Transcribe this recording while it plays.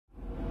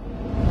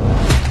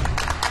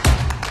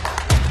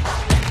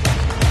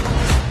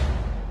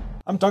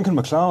I'm Duncan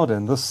McLeod,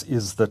 and this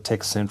is the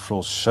Tech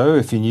Central Show.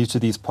 If you're new to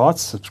these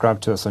parts,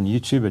 subscribe to us on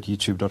YouTube at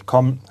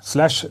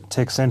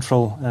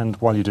youtube.com/TechCentral. And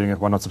while you're doing it,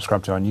 why not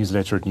subscribe to our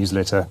newsletter at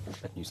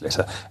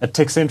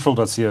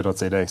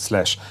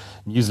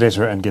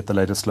techcentral.co.za/newsletter and get the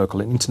latest local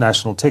and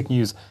international tech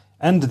news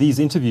and these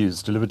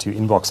interviews delivered to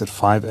your inbox at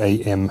 5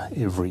 a.m.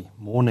 every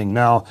morning.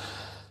 Now,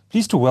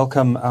 pleased to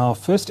welcome our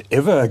first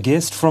ever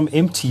guest from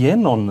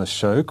MTN on the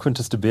show.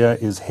 Quintus de Beer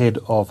is head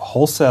of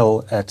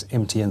wholesale at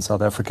MTN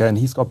South Africa, and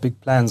he's got big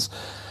plans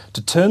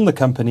to turn the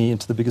company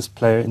into the biggest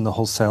player in the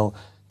wholesale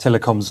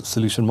telecoms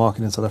solution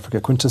market in South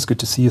Africa. Quintus, good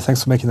to see you.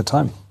 Thanks for making the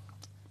time.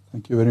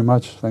 Thank you very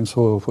much. Thanks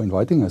for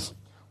inviting us.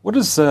 What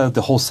does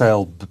the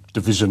wholesale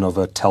division of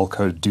a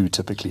telco do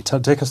typically?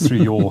 Take us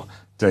through your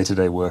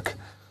day-to-day work.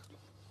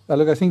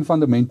 Look, I think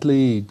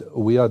fundamentally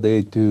we are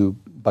there to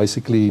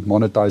basically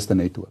monetize the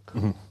network.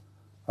 Mm-hmm.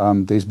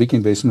 There's big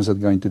investments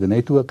that go into the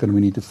network, and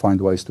we need to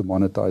find ways to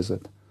monetize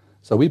it.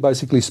 So we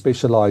basically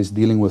specialize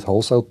dealing with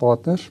wholesale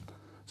partners.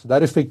 So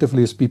that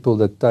effectively is people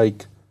that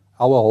take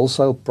our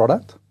wholesale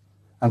product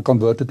and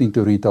convert it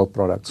into retail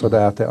products. So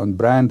they have their own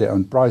brand, their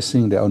own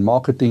pricing, their own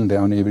marketing, their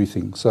own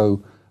everything.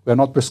 So we're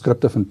not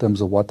prescriptive in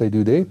terms of what they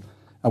do there,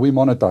 and we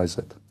monetize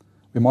it.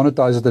 We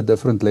monetize it at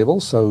different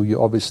levels. So we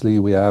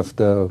have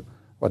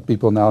what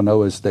people now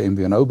know as the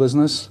MVNO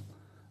business.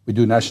 We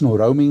do national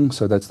roaming,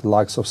 so that's the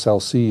likes of Cell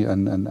C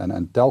and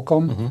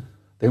Telkom. Mm-hmm.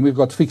 Then we've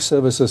got fixed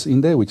services in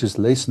there, which is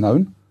less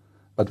known,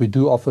 but we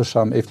do offer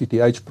some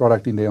FTTH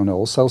product in there on the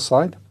wholesale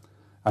side.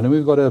 And then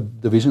we've got a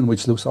division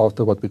which looks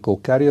after what we call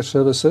carrier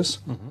services.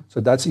 Mm-hmm.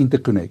 So that's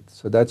interconnect.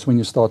 So that's when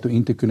you start to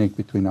interconnect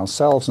between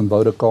ourselves and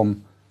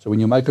Vodacom. So when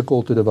you make a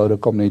call to the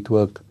Vodacom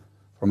network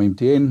from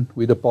MTN,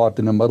 we're the part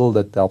in the middle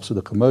that helps with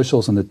the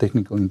commercials and the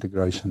technical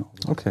integration.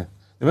 Okay.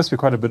 There must be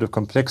quite a bit of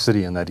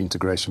complexity in that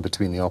integration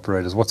between the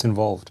operators. What's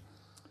involved?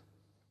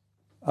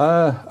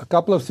 A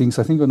couple of things.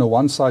 I think on the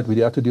one side, we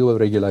have to deal with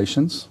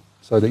regulations.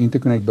 So the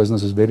interconnect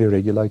business is very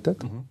regulated.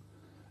 Mm-hmm.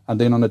 And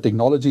then on the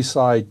technology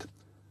side,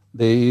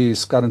 there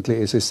is currently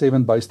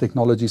SS7-based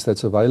technologies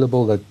that's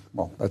available.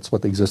 That's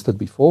what existed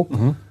before.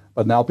 Mm-hmm.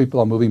 But now people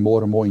are moving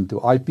more and more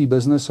into IP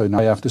business. So now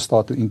you have to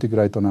start to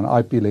integrate on an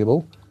IP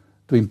level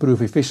to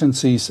improve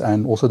efficiencies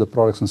and also the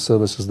products and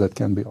services that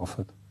can be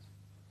offered.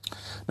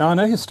 Now, I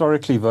know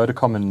historically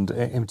Vodacom and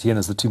MTN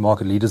as the two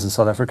market leaders in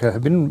South Africa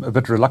have been a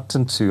bit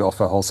reluctant to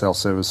offer wholesale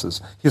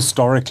services.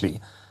 Historically,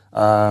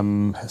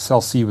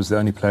 Cell C was the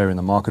only player in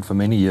the market for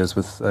many years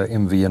with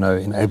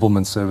MVNO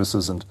enablement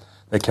services, and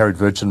they carried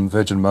Virgin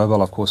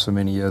Mobile, of course, for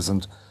many years,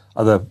 and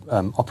other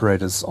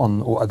operators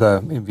or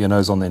other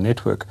MVNOs on their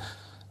network.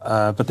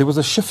 But there was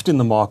a shift in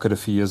the market a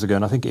few years ago,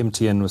 and I think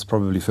MTN was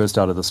probably first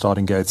out of the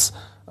starting gates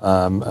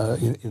in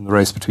the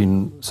race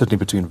between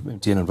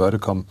MTN and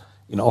Vodacom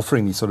in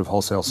offering these sort of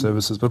wholesale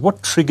services. But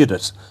what triggered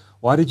it?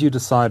 Why did you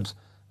decide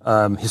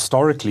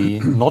historically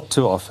not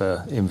to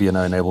offer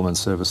MVNO enablement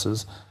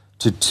services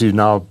to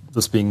now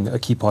this being a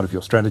key part of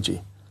your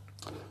strategy?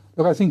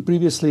 Look, I think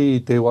previously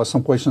there was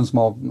some question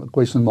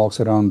marks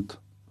around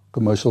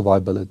commercial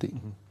viability.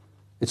 Mm-hmm.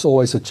 It's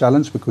always a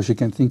challenge because you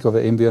can think of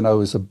an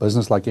MVNO as a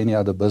business like any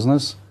other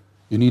business.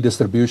 You need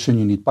distribution,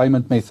 you need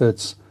payment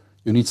methods,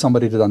 you need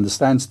somebody that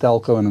understands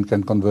telco and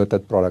can convert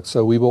that product.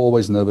 So we were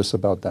always nervous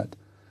about that.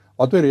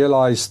 What we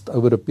realized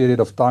over a period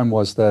of time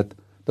was that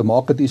the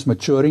market is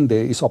maturing,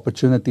 there is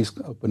opportunities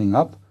opening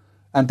up,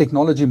 and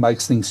technology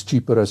makes things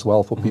cheaper as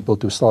well for people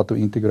to start to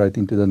integrate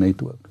into the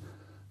network.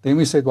 Then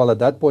we said, well, at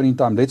that point in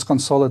time, let's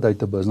consolidate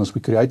the business.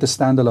 We create a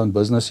standalone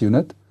business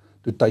unit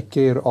to take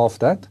care of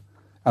that.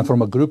 And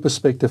from a group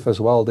perspective as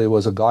well, there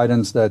was a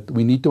guidance that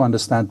we need to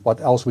understand what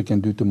else we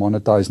can do to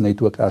monetize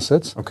network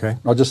assets,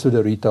 not just to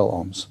the retail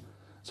arms.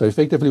 So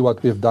effectively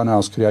what we've done now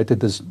is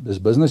created this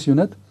business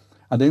unit.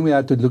 And then we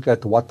had to look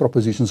at what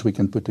propositions we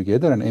can put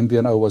together, and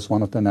MVNO was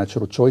one of the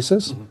natural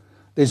choices. Mm-hmm.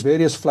 There's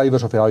various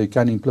flavors of how you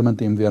can implement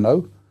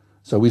MVNO.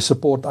 So we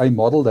support a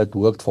model that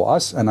worked for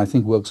us, and I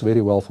think works very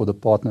well for the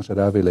partners that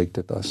have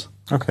elected us.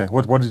 Okay.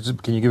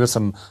 Can you give us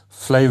some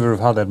flavor of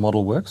how that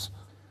model works?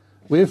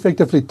 We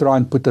effectively try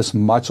and put as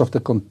much of the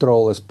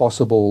control as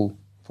possible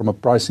from a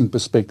pricing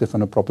perspective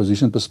and a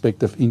proposition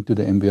perspective into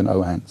the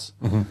MVNO hands.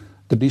 Mm-hmm.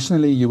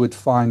 Traditionally, you would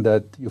find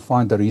the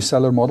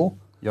reseller model.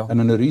 Yeah.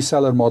 And in a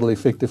reseller model,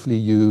 effectively,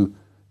 you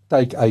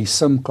take a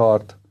SIM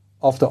card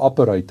of the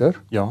operator.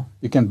 Yeah.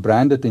 You can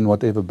brand it in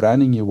whatever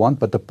branding you want,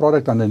 but the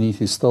product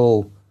underneath is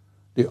still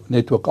the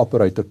network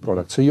operator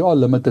product. So you are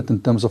limited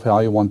in terms of how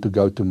you want to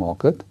go to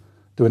market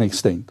to an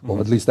extent, or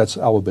at least that's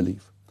our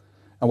belief.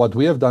 And what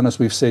we have done is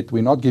we've said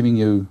we're not giving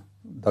you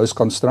those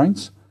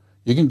constraints.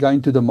 You can go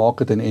into the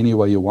market in any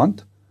way you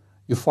want.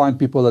 You find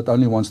people that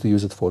only wants to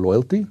use it for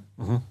loyalty.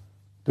 Mm-hmm.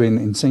 To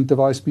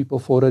incentivize people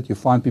for it. You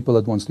find people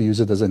that wants to use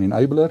it as an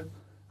enabler,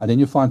 and then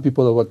you find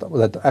people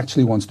that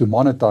actually wants to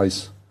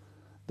monetize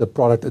the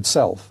product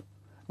itself.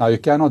 Now, you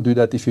cannot do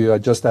that if you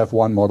just have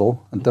one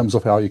model in terms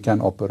of how you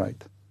can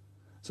operate.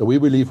 So we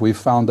believe we've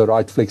found the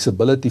right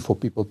flexibility for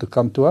people to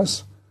come to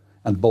us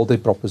and build their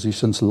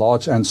propositions,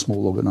 large and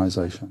small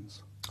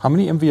organizations. How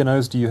many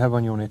MVNOs do you have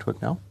on your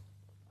network now?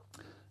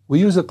 We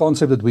use a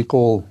concept that we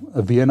call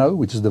a VNO,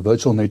 which is the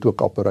virtual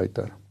network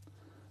operator.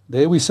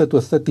 There we sit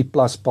with 30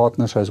 plus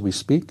partners as we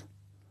speak,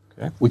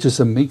 which is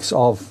a mix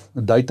of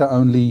data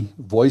only,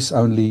 voice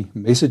only,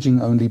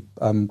 messaging only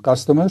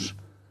customers,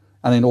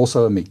 and then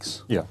also a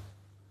mix. Yeah.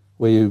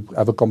 Where you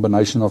have a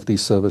combination of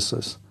these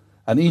services.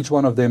 And each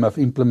one of them have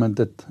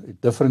implemented it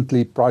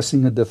differently,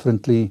 pricing it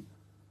differently,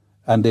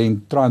 and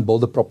then try and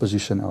build a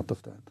proposition out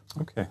of that.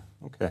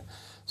 Okay.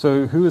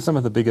 So who are some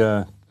of the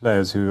bigger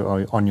players who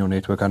are on your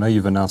network? I know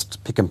you've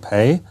announced Pick and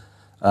Pay.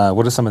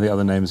 What are some of the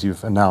other names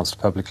you've announced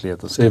publicly at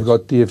this stage? So you've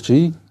got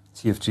TFG.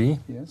 TFG?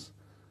 Yes.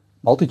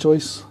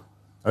 MultiChoice.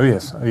 Oh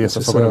yes, I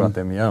forgot about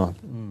them, yeah.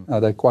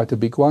 They're quite a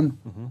big one.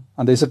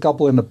 And there's a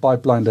couple in the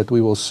pipeline that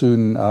we will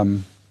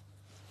soon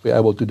be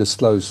able to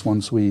disclose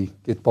once we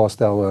get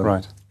past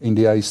our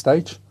NDA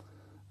stage,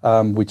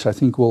 which I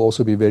think will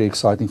also be very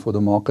exciting for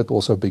the market,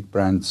 also big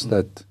brands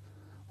that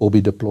will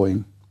be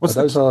deploying.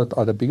 Those are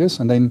the biggest.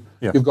 And then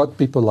you've got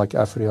people like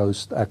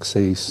Afrihost,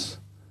 Access,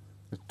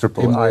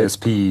 Triple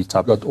ISP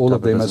type. You've got all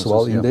of them as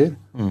well in there.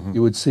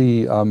 You would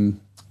see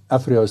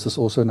Afrihost has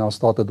also now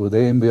started with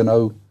their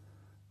MVNO,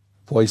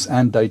 voice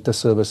and data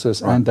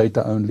services and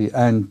data only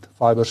and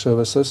fiber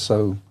services.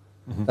 So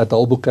that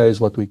whole bouquet is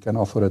what we can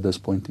offer at this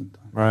point in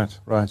time.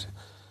 Right.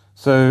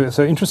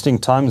 So interesting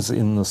times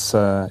in this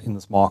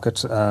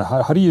market.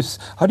 How do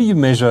you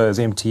measure as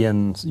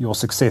MTN your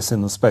success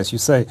in the space? You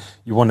say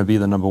you want to be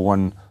the number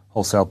one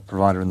wholesale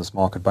provider in this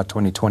market by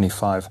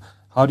 2025.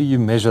 How do you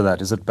measure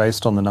that? Is it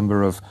based on the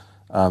number of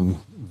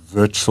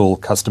virtual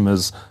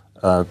customers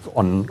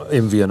on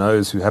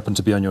MVNOs who happen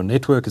to be on your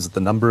network? Is it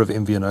the number of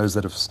MVNOs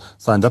that have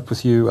signed up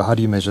with you? How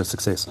do you measure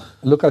success?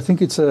 Look, I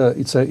think it's a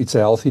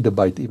healthy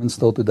debate, even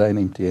still today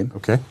in MTN.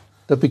 Okay.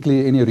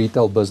 Typically, any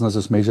retail business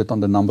is measured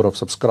on the number of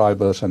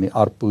subscribers and the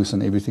ARPUs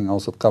and everything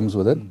else that comes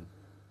with it.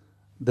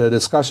 The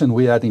discussion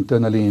we had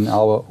internally in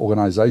our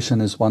organization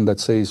is one that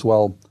says,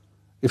 well,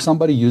 if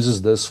somebody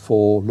uses this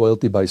for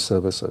loyalty-based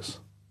services,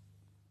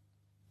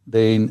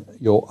 then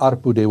your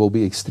ARPU there will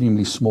be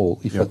extremely small,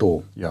 if at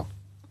all. Yeah.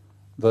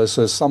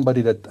 Versus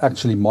somebody that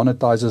actually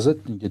monetizes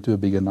it, you get to a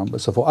bigger number.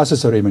 So for us,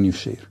 it's a revenue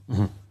share,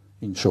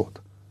 in short.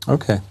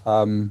 Okay.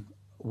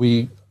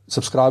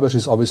 Subscribers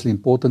is obviously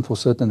important for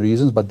certain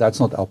reasons, but that's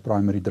not our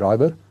primary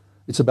driver.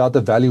 It's about the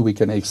value we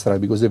can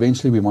extract because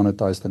eventually we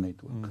monetize the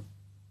network.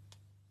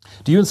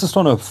 Do you insist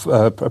on a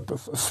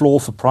floor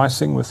for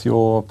pricing with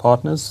your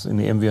partners in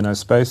the MVNO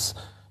space,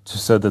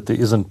 so that there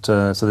isn't,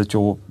 so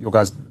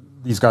that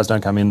these guys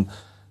don't come in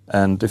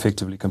and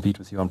effectively compete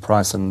with you on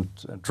price and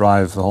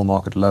drive the whole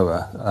market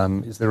lower?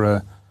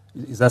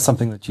 Is that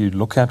something that you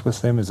look at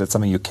with them? Is that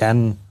something you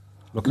can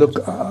look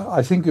at?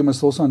 I think you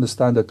must also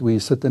understand that we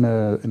sit in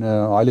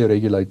a highly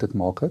regulated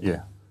market.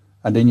 Yeah.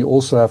 And then you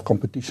also have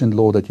competition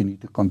law that you need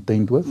to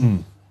contend with.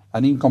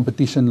 And in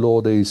competition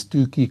law, there's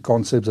two key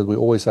concepts that we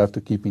always have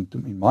to keep in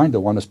mind. The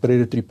one is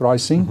predatory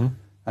pricing,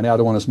 and the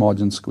other one is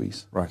margin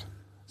squeeze. Right.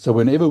 So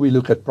whenever we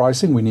look at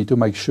pricing, we need to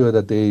make sure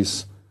that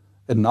there's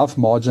enough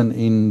margin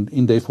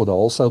in there for the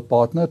wholesale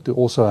partner to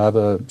also have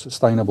a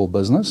sustainable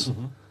business,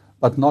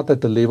 but not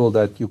at the level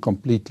that you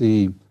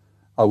completely,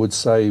 I would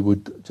say,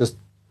 would just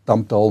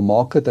dump the whole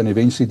market and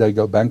eventually they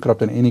go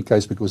bankrupt in any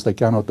case because they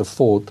cannot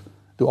afford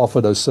to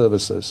offer those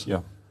services. Yeah.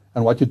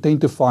 And what you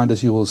tend to find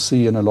is you will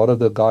see in a lot of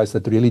the guys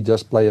that really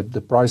just play the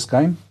price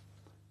game,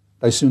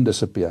 they soon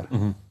disappear.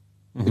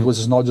 Because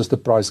it's not just a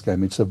price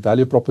game, it's a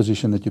value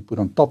proposition that you put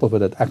on top of it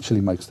that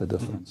actually makes the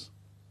difference.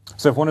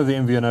 So if one of the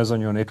MVNOs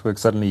on your network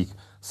suddenly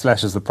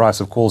slashes the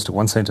price of calls to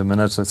 1 cent a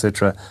minute,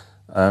 etc.,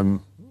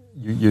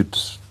 you'd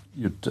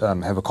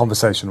have a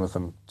conversation with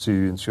them to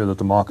ensure that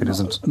the market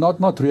isn't...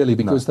 Not really,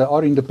 because they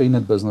are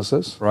independent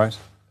businesses. Right.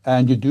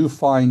 And you do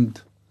find,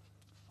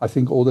 I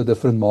think, all the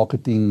different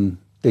marketing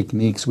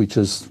techniques, which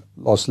is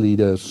loss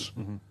leaders,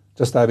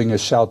 just having a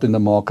shout in the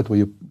market where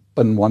you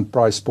pin one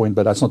price point,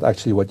 but that's not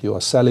actually what you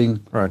are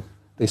selling. Right.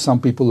 There's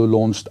some people who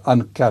launched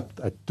uncapped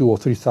at 2,000 or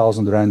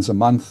 3,000 rands a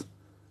month.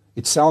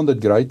 It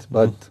sounded great,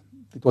 but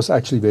it was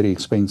actually very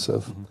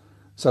expensive.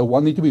 So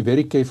one need to be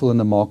very careful in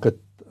the market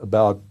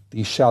about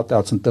these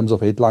shout-outs in terms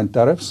of headline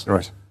tariffs.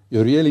 Right.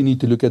 You really need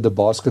to look at the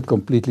basket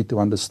completely to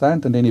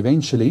understand, and then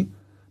eventually,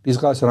 these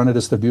guys run a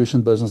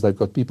distribution business, they've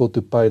got people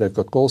to pay, they've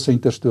got call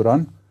centers to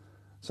run.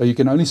 So you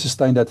can only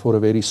sustain that for a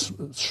very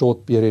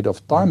short period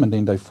of time, and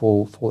then they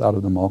fall out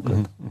of the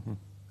market.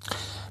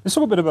 Let's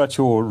talk a bit about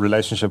your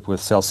relationship with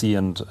Cell C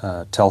and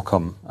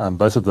Telkom.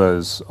 Both of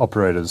those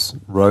operators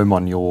roam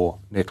on your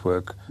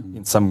network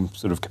in some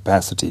sort of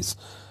capacities.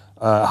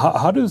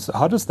 How do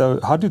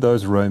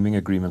those roaming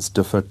agreements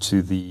differ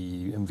to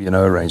the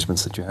MVNO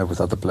arrangements that you have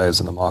with other players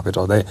in the market?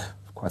 Are they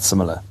quite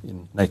similar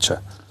in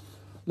nature?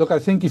 Look, I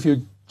think if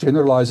you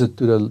generalize it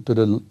to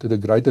the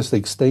greatest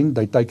extent,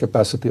 they take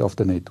capacity off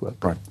the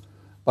network. Right.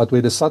 But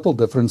where the subtle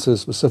differences,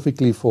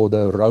 specifically for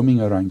the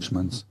roaming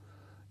arrangements,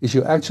 is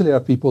you actually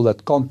have people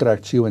that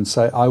contract you and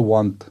say, I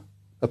want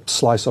a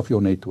slice of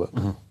your network.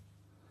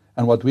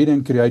 And what we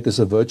then create is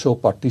a virtual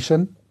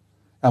partition,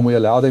 and we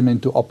allow them in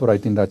to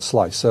operate in that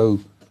slice. So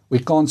We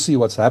can't see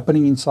what's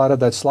happening inside of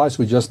that slice.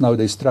 We just know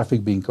there's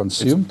traffic being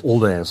consumed. It's all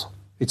theirs.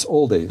 It's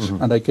all theirs.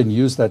 And they can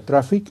use that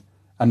traffic,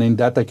 and then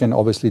that they can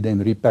obviously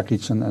then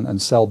repackage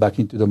and sell back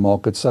into the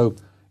market. So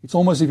it's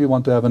almost, if you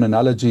want to have an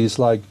analogy, it's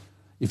like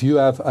if you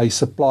have a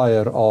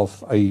supplier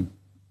of a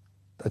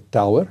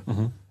tower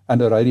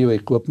and a radio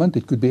equipment,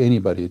 it could be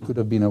anybody. It could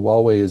have been a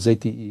Huawei, a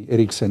ZTE,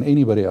 Ericsson,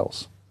 anybody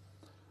else.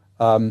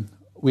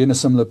 We're in a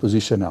similar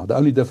position now. The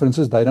only difference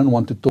is they don't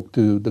want to talk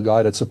to the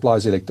guy that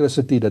supplies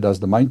electricity, that does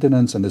the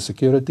maintenance and the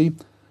security.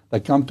 They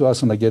come to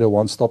us and they get a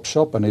one-stop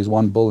shop, and there's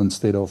one bill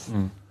instead of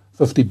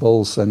 50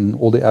 bills and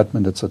all the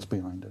admin that sits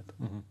behind it.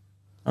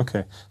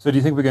 Okay. So do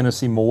you think we're going to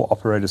see more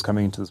operators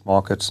coming into this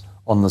market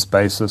on this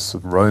basis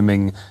of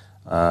roaming,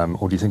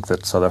 or do you think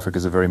that South Africa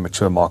is a very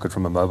mature market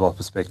from a mobile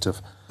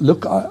perspective?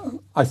 Look,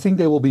 I think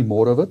there will be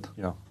more of it.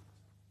 Yeah.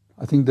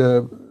 I think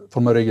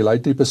from a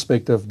regulatory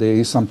perspective, there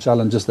is some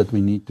challenges that we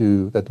need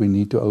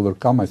to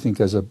overcome, I think,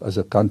 as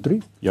a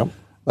country. Yeah.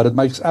 But it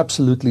makes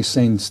absolutely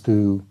sense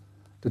to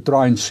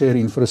try and share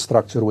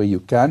infrastructure where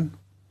you can,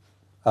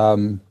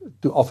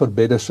 to offer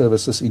better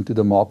services into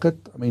the market.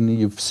 I mean,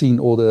 you've seen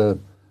all the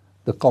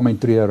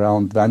commentary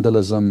around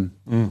vandalism,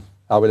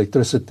 how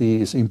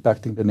electricity is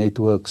impacting the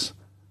networks,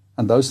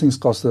 and those things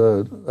cost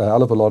a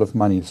hell of a lot of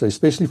money. So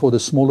especially for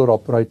the smaller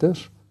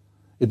operators,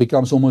 it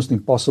becomes almost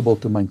impossible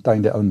to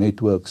maintain their own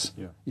networks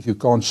if you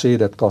can't share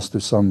that cost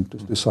to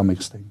some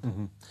extent.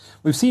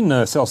 We've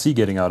seen Cell C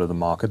getting out of the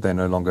market. They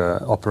no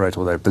longer operate,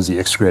 or they're busy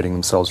extricating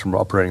themselves from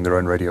operating their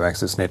own radio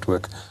access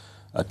network.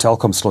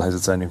 Telkom still has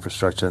its own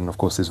infrastructure, and of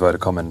course there's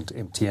Vodacom and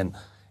MTN.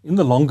 In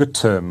the longer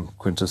term,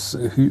 Quintus,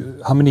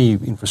 how many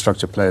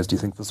infrastructure players do you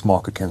think this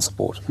market can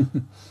support?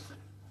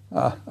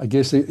 I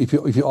guess if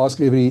you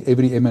ask every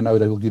MNO,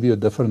 they will give you a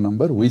different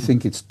number. We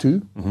think it's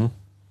 2.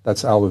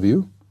 That's our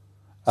view.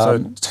 So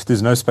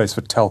there's no space for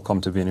Telkom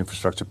to be an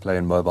infrastructure player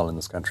in mobile in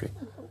this country?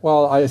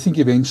 Well, I think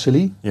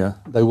eventually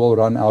they will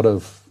run out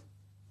of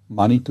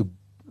money to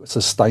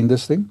sustain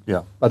this thing.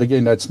 Yeah. But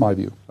again, that's my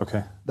view.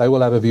 Okay. They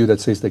will have a view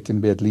that says there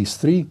can be at least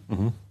 3.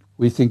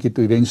 We think it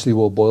eventually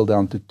will boil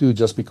down to 2,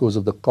 just because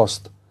of the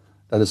cost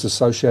that is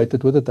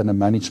associated with it and the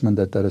management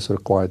that is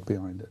required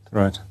behind it.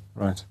 Right.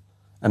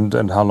 And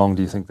how long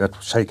do you think that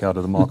shakeout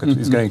of the market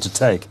is going to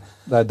take?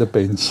 That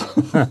depends.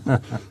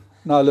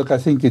 No, look, I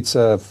think it's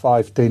a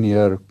 5-10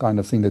 year kind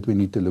of thing that we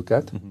need to look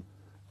at.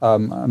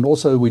 And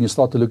also, when you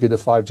start to look at the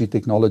 5G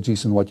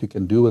technologies and what you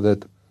can do with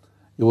it,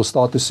 you will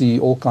start to see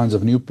all kinds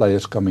of new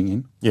players coming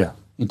in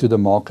into the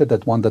market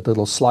that want that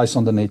little slice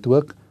on the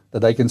network that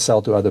they can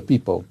sell to other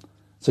people.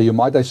 So you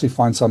might actually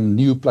find some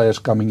new players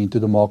coming into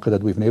the market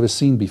that we've never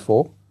seen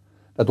before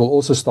that will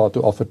also start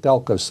to offer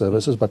telco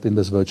services, but in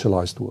this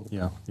virtualized world.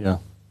 Yeah.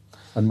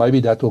 And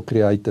maybe that will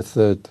create the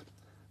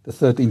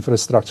third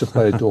infrastructure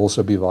player to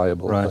also be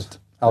viable. Right. But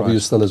our view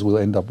still is we'll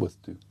end up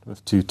with 2.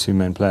 With two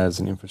main players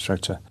in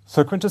infrastructure.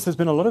 So, Quintus, there's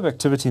been a lot of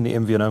activity in the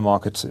MVNO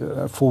market.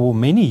 For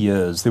many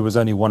years, there was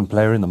only one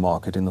player in the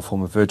market in the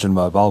form of Virgin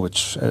Mobile,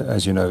 which,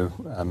 as you know,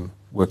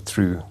 worked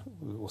through,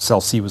 Cell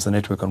C was the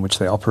network on which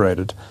they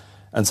operated.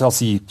 And Cell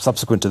C,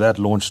 subsequent to that,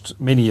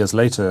 many years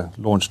later,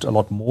 launched a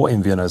lot more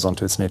MVNOs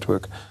onto its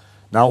network.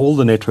 Now all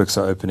the networks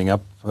are opening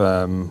up,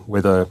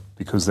 whether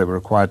because they were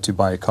required to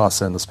buy a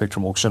CASA in the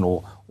spectrum auction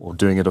or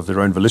doing it of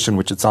their own volition,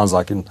 which it sounds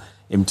like in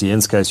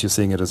MTN's case, you're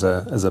seeing it as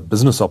a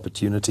business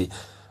opportunity.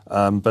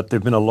 But there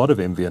have been a lot of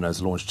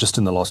MVNOs launched just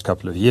in the last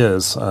couple of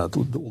years. All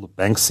the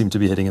banks seem to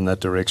be heading in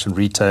that direction.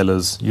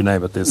 Retailers, you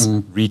name it, there's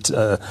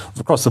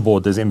across the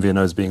board, there's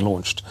MVNOs being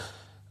launched.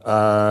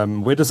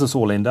 Where does this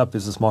all end up?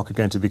 Is this market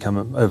going to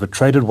become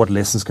overtraded? What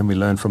lessons can we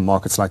learn from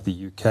markets like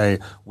the UK,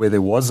 where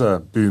there was a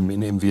boom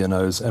in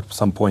MVNOs at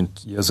some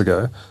point years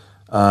ago?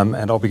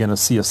 And are we going to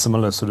see a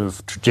similar sort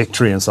of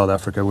trajectory in South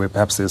Africa, where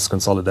perhaps there's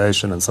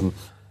consolidation and some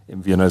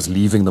MVNOs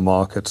leaving the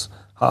market?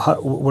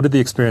 What are the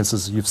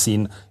experiences you've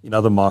seen in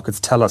other markets?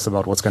 Tell us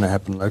about what's going to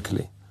happen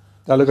locally.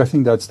 Now, look, I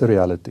think that's the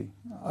reality.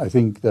 I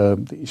think the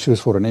issue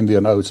is for an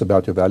MVNO, it's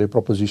about your value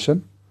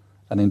proposition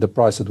and in the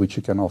price at which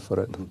you can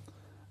offer it.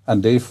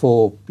 And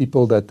therefore,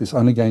 people that is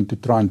only going to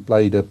try and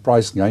play the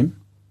price game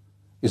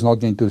is not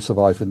going to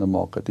survive in the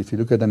market. If you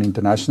look at an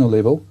international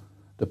level,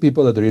 the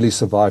people that really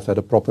survive had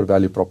a proper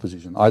value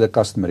proposition, either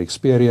customer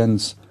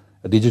experience,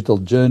 a digital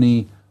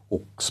journey,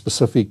 or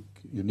specific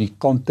unique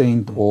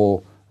content,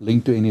 or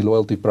linked to any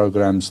loyalty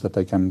programs that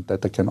they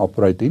can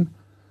operate in.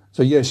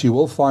 So yes, you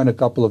will find a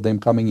couple of them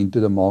coming into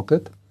the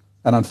market,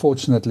 and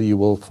unfortunately, you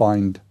will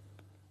find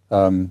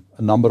a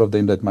number of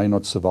them that may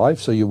not survive.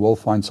 So you will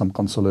find some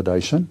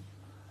consolidation.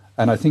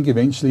 And I think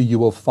eventually you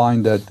will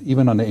find that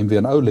even on the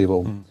MVNO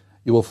level,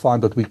 you will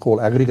find what we call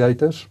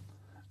aggregators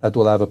that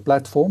will have a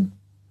platform,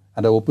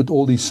 and they will put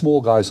all these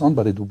small guys on,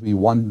 but it will be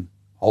one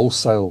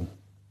wholesale,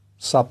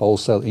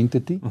 sub-wholesale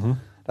entity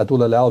that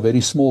will allow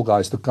very small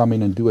guys to come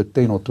in and do a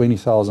 10 or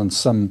 20,000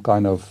 SIM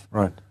kind of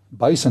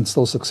base and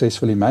still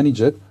successfully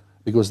manage it,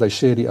 because they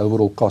share the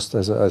overall cost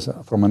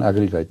from an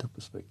aggregator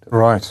perspective.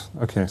 Right.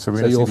 Okay. So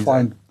you'll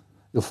find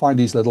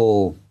these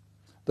little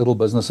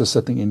businesses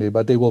sitting in there,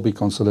 but there will be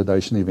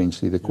consolidation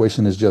eventually. The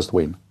question is just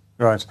when.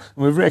 Right.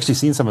 And we've actually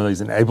seen some of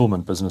these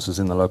enablement businesses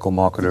in the local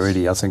market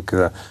already. I think,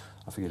 I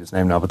forget his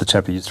name now, but the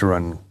chap who used to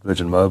run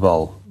Virgin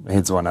Mobile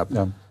heads one up.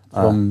 Yeah,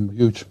 from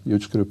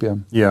huge group, yeah.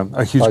 Yeah,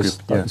 a huge group.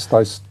 Yeah.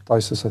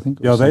 TCS, I think.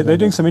 Yeah, they're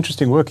doing some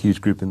interesting work,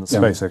 huge group in the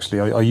space, actually.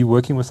 Are you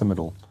working with them at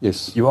all?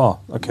 Yes. You are?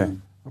 Okay.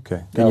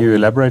 Okay. Can you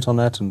elaborate on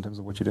that in terms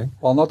of what you're doing?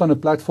 Well, not on a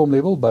platform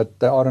level, but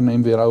they are an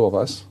MVNO of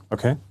us.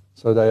 Okay.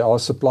 So they are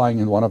supplying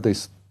in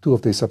two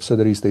of their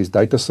subsidiaries, there's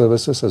data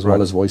services as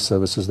well as voice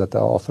services that they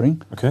are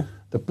offering. Okay.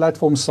 The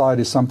platform side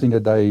is something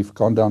that they've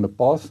gone down the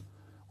path.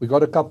 We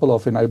got a couple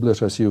of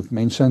enablers, as you've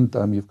mentioned.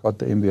 You've got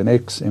the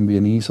MVNX,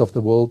 MVNEs of the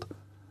world.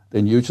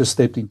 Then you just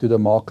stepped into the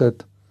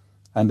market.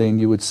 And then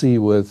you would see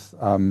with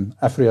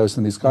Afrios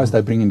and these guys, they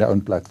bring in their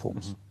own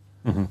platforms.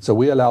 So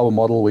we allow a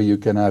model where you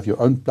can have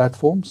your own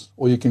platforms,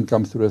 or you can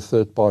come through a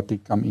third party,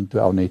 come into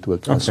our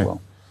network as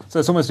well. So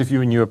it's almost if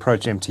you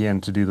approach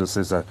MTN to do this,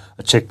 there's a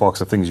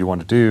checkbox of things you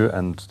want to do,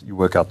 and you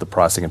work out the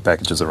pricing and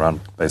packages around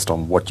based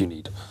on what you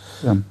need.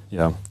 Yeah.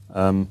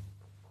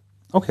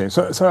 Okay,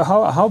 so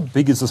how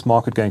big is this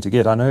market going to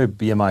get? I know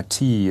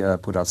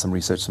BMIT put out some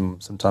research some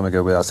time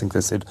ago where I think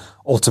they said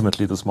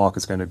ultimately this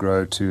market's going to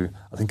grow to,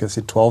 I think they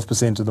said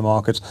 12% of the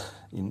market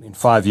in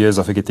 5 years.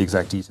 I forget the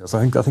exact details.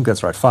 I think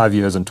that's right. 5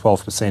 years and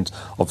 12%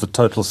 of the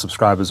total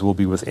subscribers will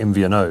be with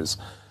MVNOs.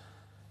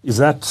 Is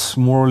that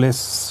more or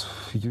less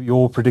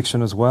your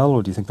prediction as well,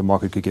 or do you think the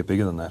market could get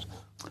bigger than that?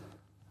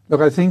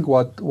 Look, I think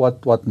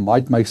what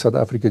might make South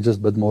Africa just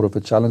a bit more of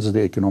a challenge is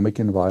the economic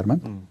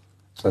environment.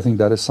 So I think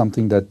that is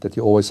something that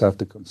you always have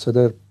to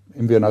consider.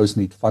 MVNOs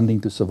need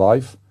funding to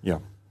survive,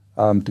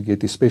 to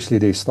get especially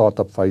their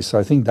startup phase. So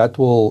I think that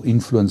will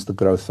influence the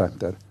growth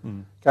factor.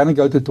 Can it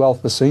go to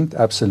 12%?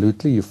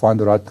 Absolutely. You find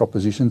the right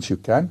propositions, you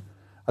can.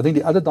 I think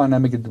the other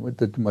dynamic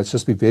that you must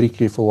just be very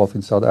careful of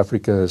in South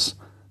Africa is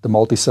the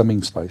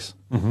multi-SIMming space.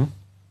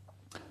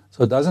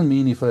 So it doesn't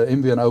mean if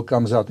an MVNO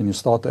comes out and you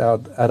start to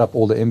add up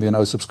all the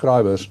MVNO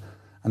subscribers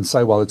and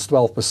say, well, it's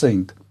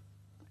 12%,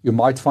 you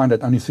might find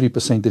that only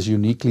 3% is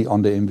uniquely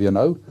on the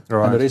MVNO,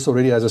 and the rest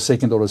already has a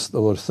second or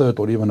a third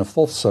or even a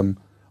fourth SIM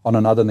on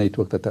another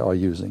network that they are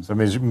using. So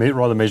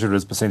rather measure it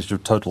as percentage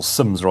of total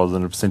SIMs rather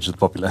than a percentage of the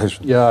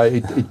population. Yeah,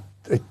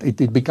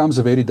 it becomes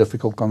a very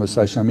difficult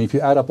conversation. I mean, if you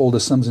add up all the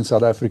SIMs in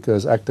South Africa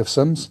as active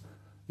SIMs,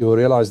 you will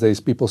realize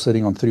there's people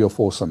sitting on 3 or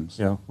 4 SIMs.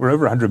 Yeah, we're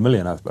over 100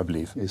 million, I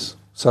believe. Yes.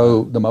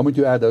 So the moment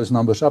you add those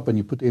numbers up and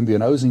you put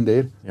MVNOs in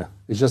there,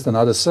 it's just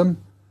another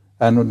SIM.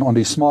 And on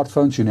these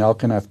smartphones, you now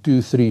can have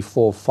 2, 3,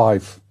 4,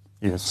 5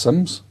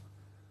 SIMs.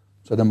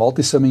 So the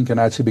multi-SIMming can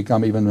actually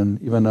become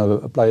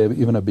play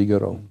a bigger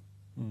role.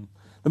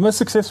 The most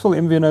successful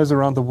MVNOs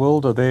around the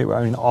world are there.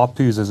 I mean,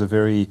 ARPUs is a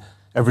very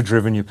average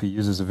revenue per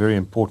user is a very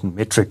important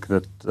metric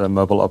that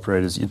mobile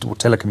operators or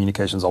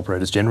telecommunications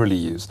operators generally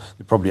use.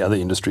 There are probably other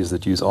industries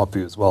that use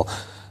ARPU as well.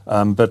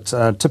 But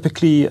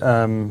typically,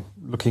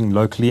 looking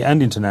locally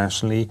and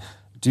internationally,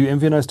 do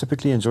MVNOs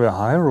typically enjoy a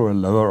higher or a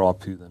lower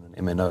ARPU than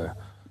an MNO?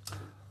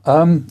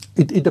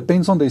 It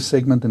depends on their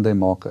segment in their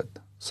market.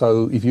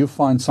 So if you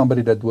find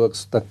somebody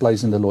that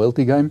plays in the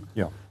loyalty game,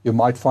 you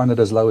might find it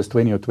as low as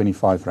 20 or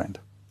 25 rand.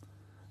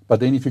 But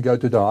then if you go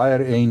to the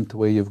higher end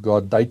where you've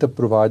got data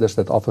providers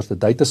that offers the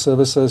data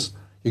services,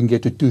 you can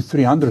get to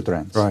 200-300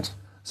 rand. Right.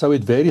 So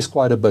it varies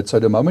quite a bit. So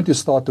the moment you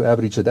start to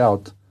average it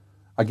out,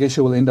 I guess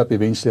you will end up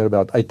eventually at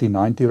about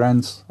 80-90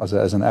 rands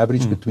as an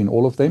average between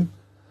all of them.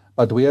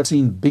 But we have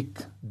seen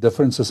big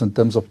differences in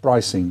terms of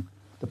pricing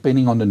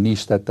depending on the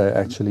niche that they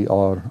actually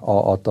are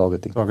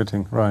targeting.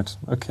 Targeting, right.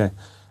 Okay.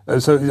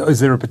 So is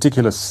there a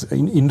particular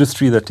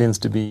industry that tends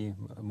to be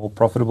more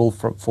profitable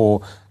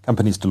for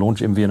companies to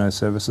launch MVNO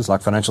services,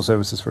 like financial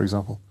services, for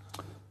example?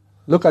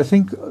 Look, I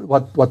think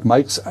what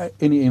makes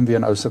any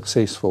MVNO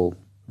successful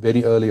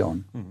very early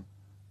on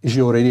is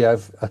you already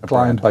have a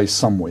client base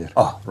somewhere.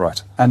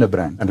 Right. And a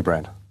brand. And a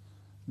brand.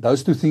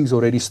 Those two things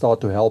already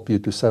start to help you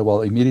to say,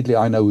 well, immediately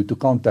I know who to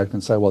contact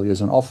and say, well,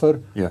 here's an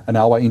offer, and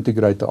how I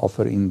integrate the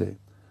offer in there.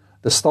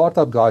 The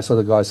startup guys are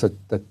the guys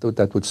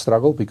that would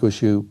struggle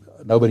because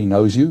nobody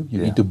knows you. You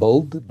need to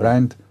build the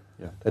brand.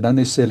 They don't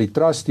necessarily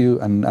trust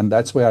you, and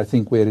that's where I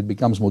think where it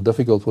becomes more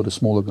difficult for the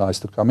smaller guys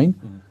to come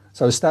in.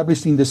 So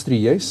established industry,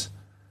 yes.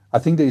 I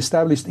think the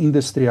established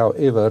industry,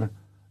 however,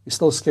 is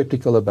still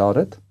skeptical about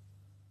it,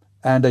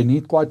 and they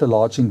need quite a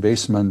large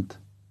investment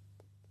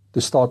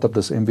to start up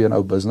this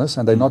MVNO business,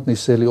 and they're not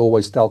necessarily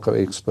always telco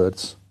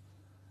experts.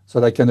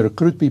 So they can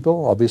recruit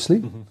people,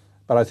 obviously,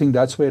 but I think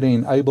that's where the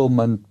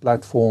enablement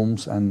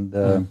platforms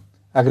and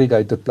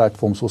aggregated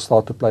platforms will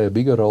start to play a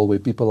bigger role, where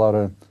people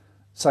are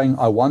saying,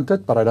 I want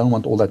it, but I don't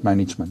want all that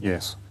management.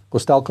 Yes.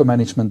 Because telco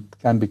management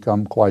can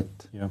become quite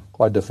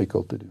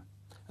difficult to do.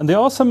 And there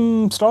are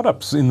some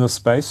startups in this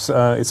space.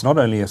 It's not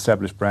only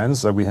established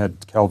brands. We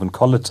had Calvin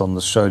Collett on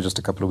the show just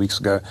a couple of weeks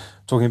ago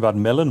talking about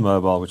Melon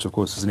Mobile, which of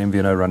course is an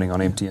MVNO running on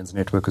MTN's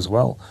network as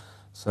well.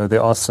 So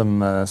there are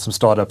some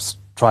startups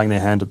trying their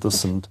hand at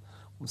this, and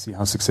we'll see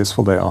how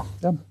successful they are.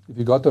 Yeah, if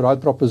you got the right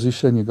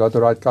proposition, you got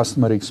the right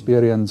customer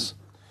experience,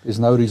 There's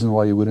no reason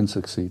why you wouldn't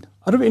succeed.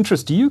 Out of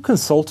interest, do you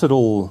consult at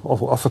all,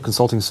 offer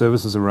consulting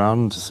services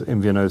around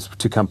MVNOs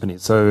to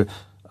companies? So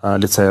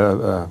let's say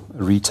a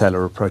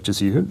retailer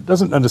approaches you who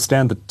doesn't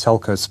understand the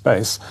telco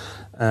space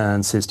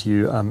and says to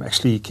you,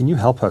 actually, can you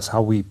help us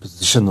how we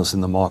position this in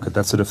the market,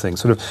 that sort of thing,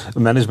 sort of a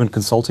management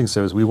consulting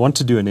service. We want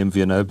to do an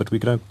MVNO, but we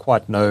don't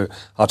quite know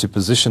how to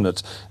position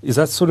it. Is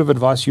that sort of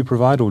advice you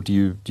provide, or do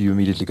you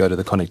immediately go to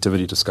the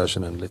connectivity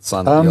discussion and let's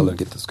sign the deal and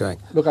get this going?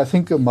 Look, I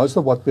think most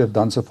of what we have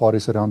done so far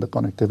is around the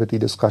connectivity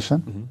discussion.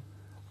 Mm-hmm.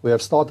 We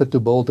have started to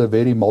build a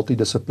very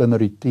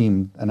multidisciplinary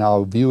team, and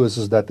our view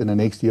is that in the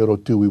next year or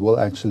two, we will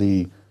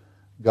actually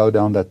go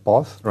down that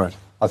path. Right.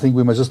 I think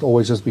we must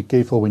always be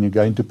careful when you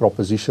go into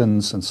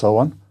propositions and so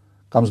on.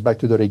 Comes back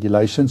to the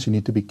regulations. You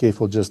need to be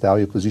careful just how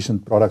you position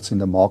products in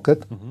the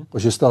market,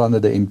 because you're still under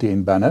the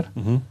MTN banner.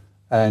 Mm-hmm.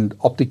 And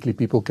optically,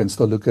 people can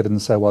still look at it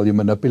and say, well, you're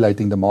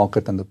manipulating the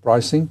market and the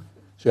pricing.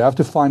 So you have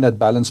to find that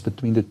balance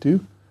between the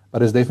two.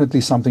 But it's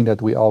definitely something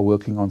that we are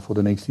working on for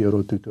the next year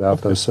or two to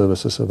have those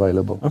services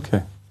available.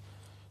 Okay.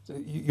 So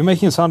you're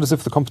making it sound as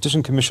if the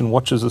Competition Commission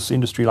watches this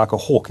industry like a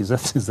hawk. Is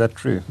that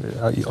true?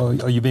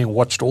 Are you being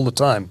watched all the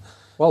time?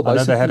 Well, I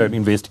know they had an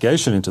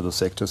investigation into the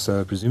sector,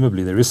 so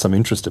presumably there is some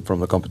interest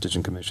from the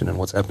Competition Commission in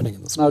what's happening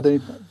in this. No,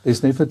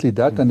 there's definitely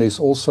that, and there's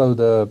also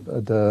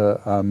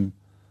the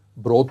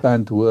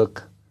broadband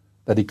work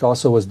that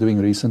ICASA was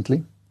doing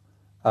recently,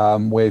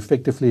 where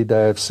effectively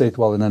they have said,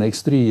 well, in the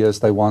next 3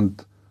 years they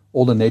want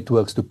all the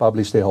networks to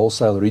publish their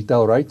wholesale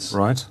retail rates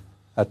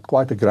at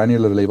quite a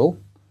granular level.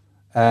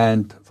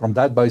 And from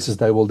that basis,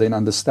 they will then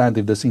understand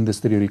if this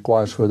industry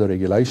requires further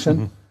regulation.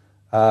 Mm-hmm.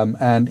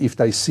 And if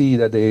they see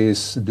that there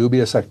is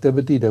dubious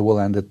activity, they will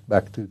hand it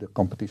back to the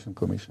Competition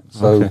Commission.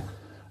 So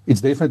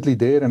it's definitely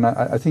there. And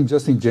I think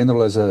just in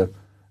general, as a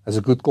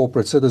good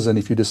corporate citizen,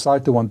 if you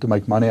decide to want to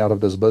make money out of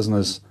this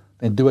business,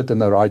 then do it in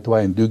the right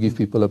way and do give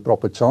people a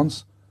proper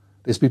chance.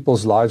 There's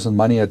people's lives and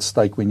money at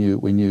stake when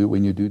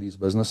you do these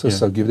businesses.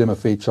 So give them a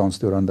fair chance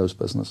to run those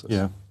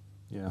businesses.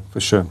 Yeah, for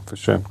sure.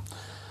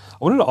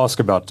 I wanted to ask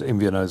about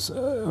MVNOs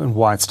and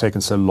why it's taken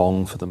so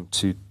long for them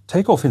to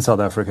take off in South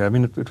Africa. I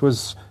mean, it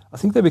was, I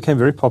think they became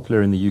very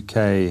popular in the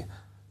UK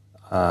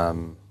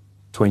 10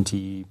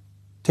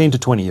 to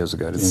 20 years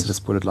ago, let's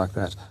put it like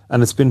that.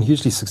 And it's been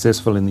hugely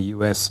successful in the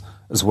US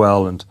as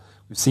well. And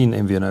we've seen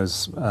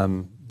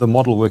MVNOs, the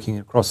model working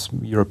across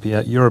Europe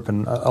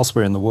and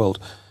elsewhere in the world.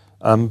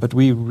 But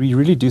we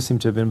really do seem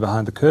to have been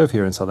behind the curve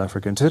here in South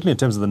Africa, and certainly in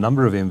terms of the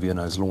number of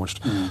MVNOs launched.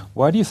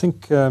 Why do you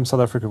think South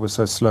Africa was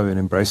so slow in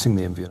embracing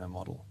the MVNO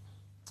model?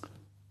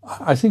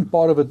 I think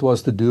part of it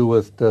was to do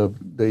with the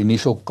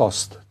initial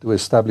cost to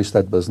establish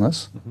that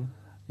business. Mm-hmm.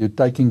 You're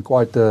taking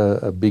quite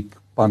a big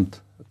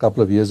punt a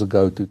couple of years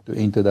ago to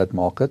enter that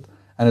market,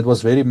 and it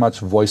was very much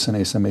voice and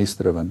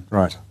SMS driven.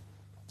 Right.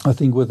 I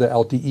think with the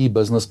LTE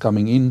business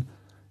coming in,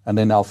 and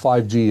then now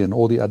 5G and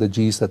all the other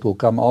Gs that will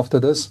come after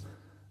this,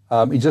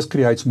 it just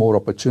creates more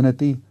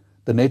opportunity.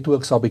 The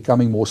networks are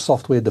becoming more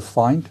software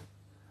defined,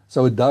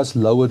 so it does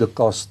lower the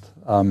cost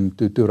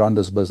to run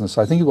this business.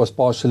 So I think it was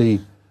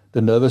partially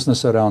the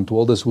nervousness around,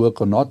 will this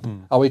work or not?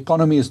 Our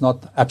economy is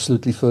not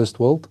absolutely first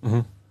world.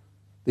 Mm-hmm.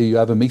 You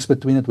have a mix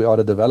between it. We are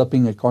a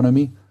developing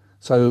economy.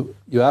 So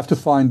you have to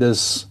find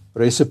this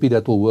recipe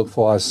that will work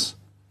for us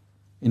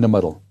in the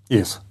middle.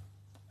 Yes.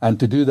 And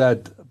to do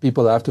that,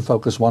 people have to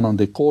focus on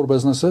their core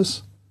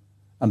businesses,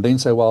 and then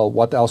say, well,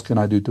 what else can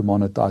I do to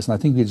monetize? And I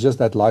think it's just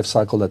that life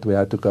cycle that we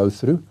had to go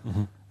through,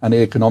 and the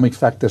economic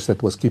factors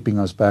that was keeping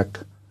us back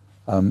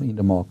in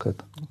the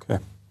market. Okay.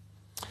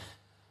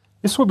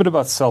 Let's talk a bit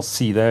about Cell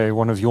C. They're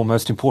one of your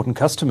most important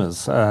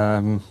customers.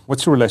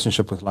 What's your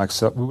relationship with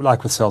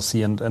with Cell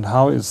C, and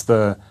how is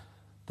the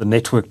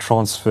network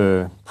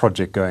transfer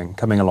project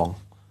coming along?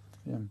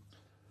 Yeah.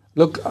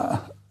 Look,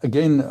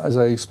 again, as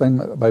I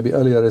explained maybe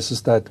earlier, is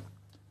that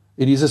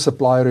it is a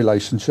supplier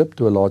relationship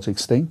to a large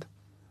extent.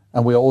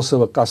 And we are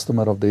also a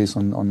customer of theirs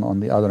on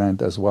the other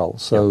end as well.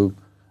 So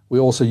we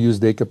also use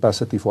their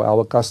capacity for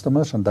our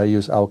customers, and they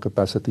use our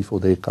capacity for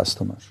their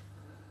customers.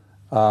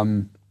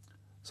 So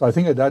I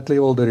think at that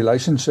level, the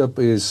relationship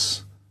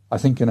is, I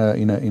think,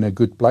 in a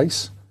good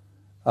place.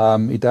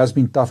 It has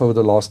been tough over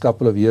the last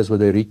couple of years with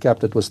the recap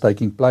that was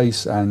taking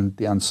place and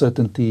the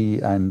uncertainty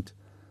and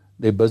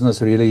their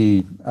business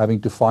really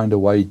having to find a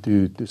way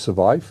to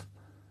survive.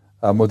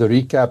 With the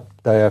recap,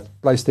 they have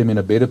placed them in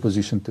a better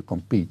position to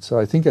compete. So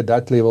I think at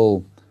that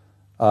level,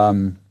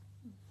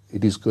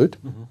 it is good.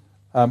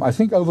 Mm-hmm. I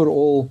think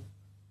overall,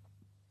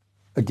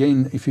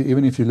 again, if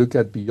you look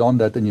at beyond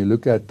that and you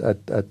look at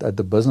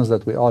the business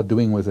that we are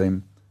doing with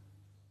them,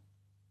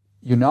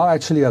 you're now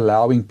actually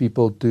allowing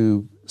people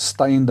to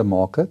stay in the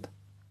market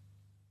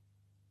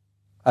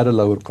at a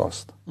lower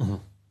cost. Mm-hmm.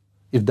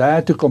 If they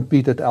had to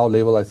compete at our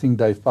level, I think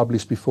they've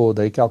published before,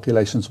 their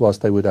calculations was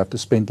they would have to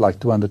spend like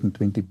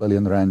 220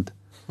 billion rand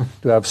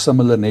to have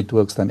similar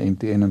networks than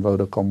MTN and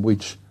Vodacom,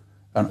 which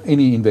on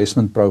any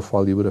investment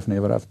profile you would have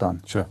never have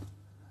done. Sure.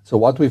 So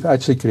what we've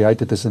actually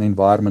created is an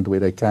environment where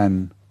they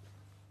can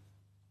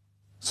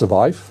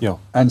survive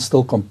and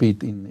still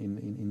compete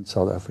in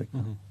South Africa.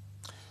 Mm-hmm.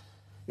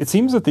 It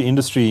seems that the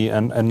industry,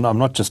 and I'm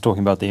not just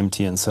talking about the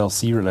MTN Cell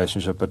C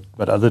relationship,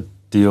 but other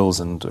deals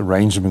and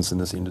arrangements in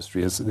this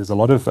industry, there's a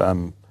lot of,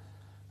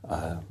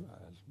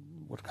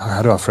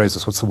 how do I phrase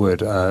this? What's the word?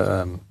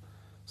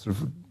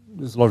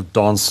 There's a lot of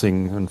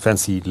dancing and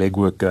fancy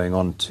legwork going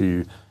on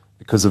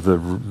because of the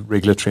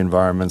regulatory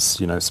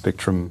environments,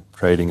 spectrum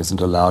trading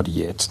isn't allowed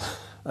yet,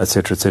 et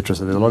cetera, et cetera.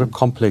 So there's a lot of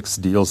complex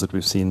deals that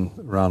we've seen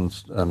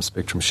around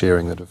spectrum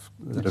sharing that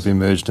have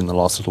emerged in the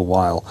last little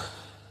while.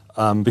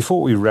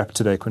 Before we wrap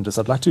today, Quintus,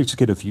 I'd like to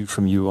get a view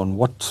from you on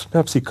what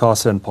perhaps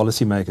ICASA and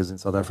policymakers in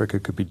South Africa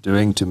could be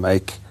doing to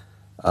make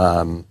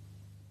to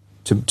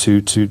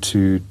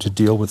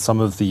deal with some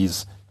of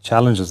these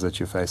challenges that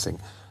you're facing.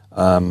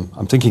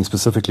 I'm thinking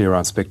specifically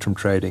around spectrum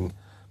trading,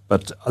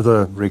 but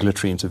other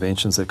regulatory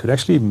interventions that could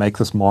actually make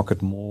this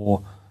market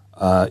more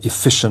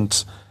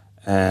efficient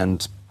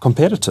and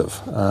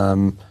competitive.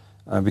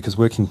 Because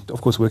working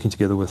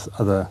together with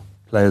other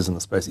players in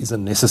the space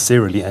isn't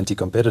necessarily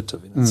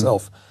anti-competitive in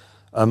itself.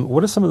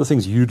 What are some of the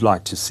things you'd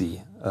like to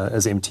see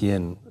as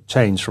MTN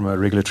change from a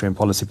regulatory and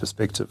policy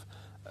perspective?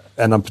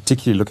 And I'm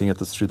particularly looking at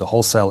this through the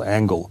wholesale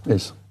angle.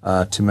 Yes.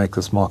 To make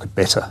this market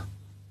better.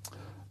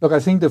 Look, I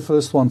think the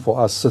first one for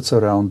us sits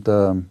around,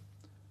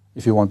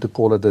 if you want to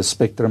call it the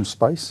spectrum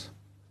space,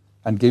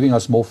 and giving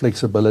us more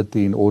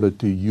flexibility in order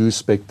to use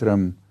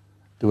spectrum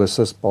to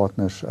assist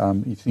partners.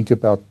 You think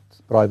about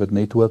private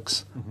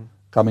networks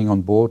coming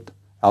on board.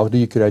 How do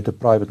you create a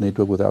private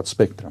network without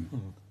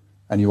spectrum?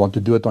 And you want to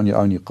do it on your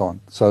own, you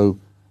can't. So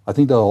I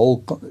think the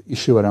whole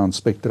issue around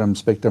spectrum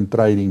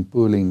trading,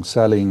 pooling,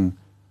 selling,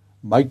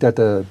 make that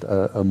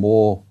a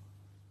more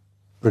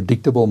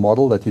predictable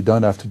model that you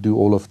don't have to do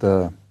all of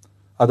the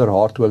other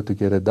hard work to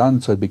get it done,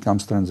 so it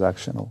becomes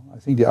transactional. I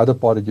think the other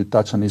part that you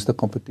touch on is the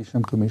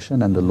Competition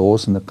Commission and the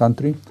laws in the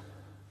country.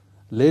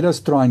 Let us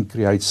try and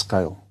create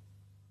scale.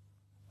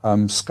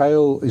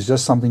 Scale is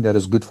just something that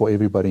is good for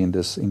everybody in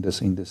this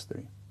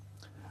industry.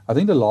 I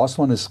think the last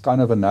one is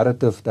kind of a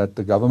narrative that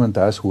the government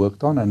has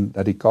worked on and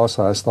that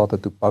ICASA has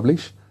started to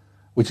publish,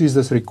 which is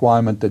this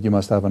requirement that you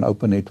must have an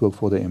open network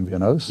for the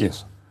MVNOs.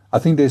 Yes. I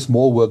think there's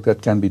more work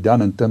that can be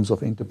done in terms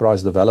of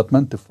enterprise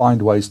development to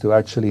find ways to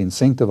actually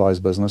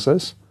incentivize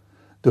businesses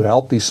to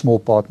help these small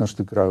partners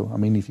to grow. I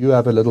mean, if you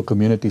have a little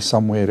community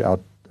somewhere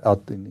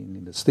out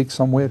in the sticks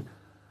somewhere,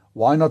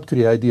 why not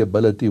create the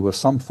ability with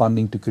some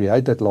funding to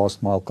create that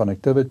last mile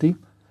connectivity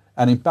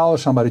and empower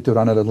somebody to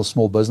run a little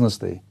small business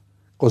there?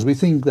 Because we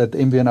think that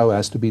MVNO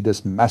has to be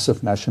this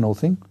massive national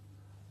thing.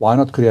 Why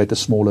not create a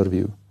smaller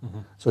view?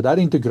 So that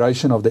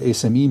integration of the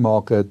SME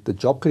market, the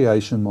job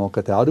creation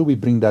market, how do we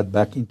bring that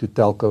back into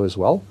telco as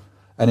well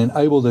and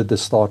enable the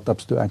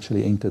startups to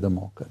actually enter the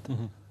market?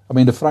 I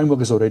mean, the framework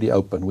is already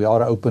open. We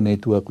are an open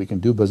network. We can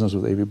do business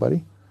with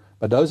everybody.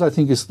 But those, I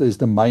think, is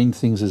the main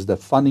things, is the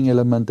funding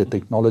element, the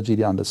technology,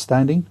 the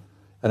understanding.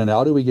 And then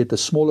how do we get the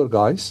smaller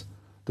guys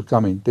to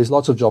come in? There's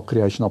lots of job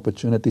creation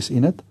opportunities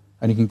in it,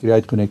 and you can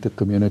create connected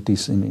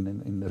communities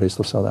in the rest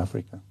of South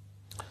Africa.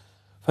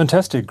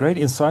 Fantastic. Great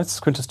insights.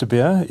 Quintus de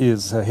Beer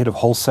is head of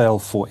wholesale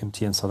for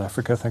MTN South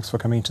Africa. Thanks for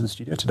coming into the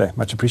studio today.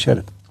 Much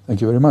appreciated.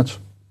 Thank you very much.